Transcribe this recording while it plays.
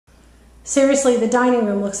Seriously, the dining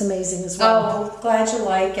room looks amazing as well. Oh, glad you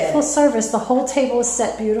like it. Full service. The whole table is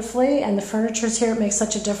set beautifully, and the furniture's here. It makes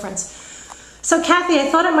such a difference. So, Kathy, I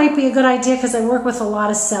thought it might be a good idea because I work with a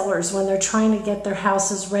lot of sellers when they're trying to get their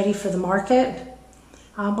houses ready for the market.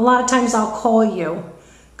 A lot of times I'll call you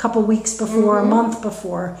a couple weeks before, a month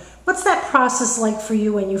before. What's that process like for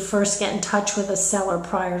you when you first get in touch with a seller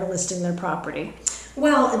prior to listing their property?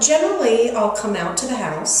 Well, generally, I'll come out to the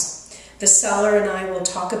house. The seller and I will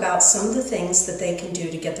talk about some of the things that they can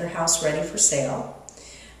do to get their house ready for sale.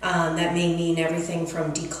 That may mean everything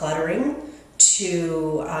from decluttering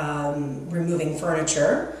to removing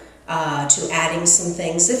furniture, to adding some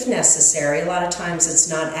things if necessary. A lot of times it's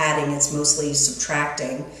not adding, it's mostly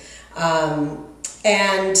subtracting.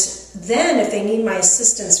 And then if they need my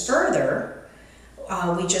assistance further,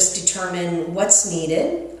 we just determine what's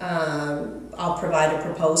needed. I'll provide a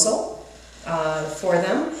proposal for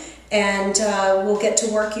them, and we'll get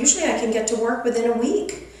to work. Usually I can get to work within a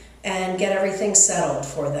week and get everything settled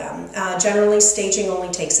for them. Generally, staging only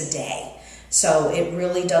takes a day, so it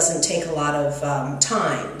really doesn't take a lot of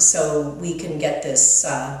time, so we can get this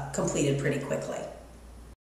completed pretty quickly.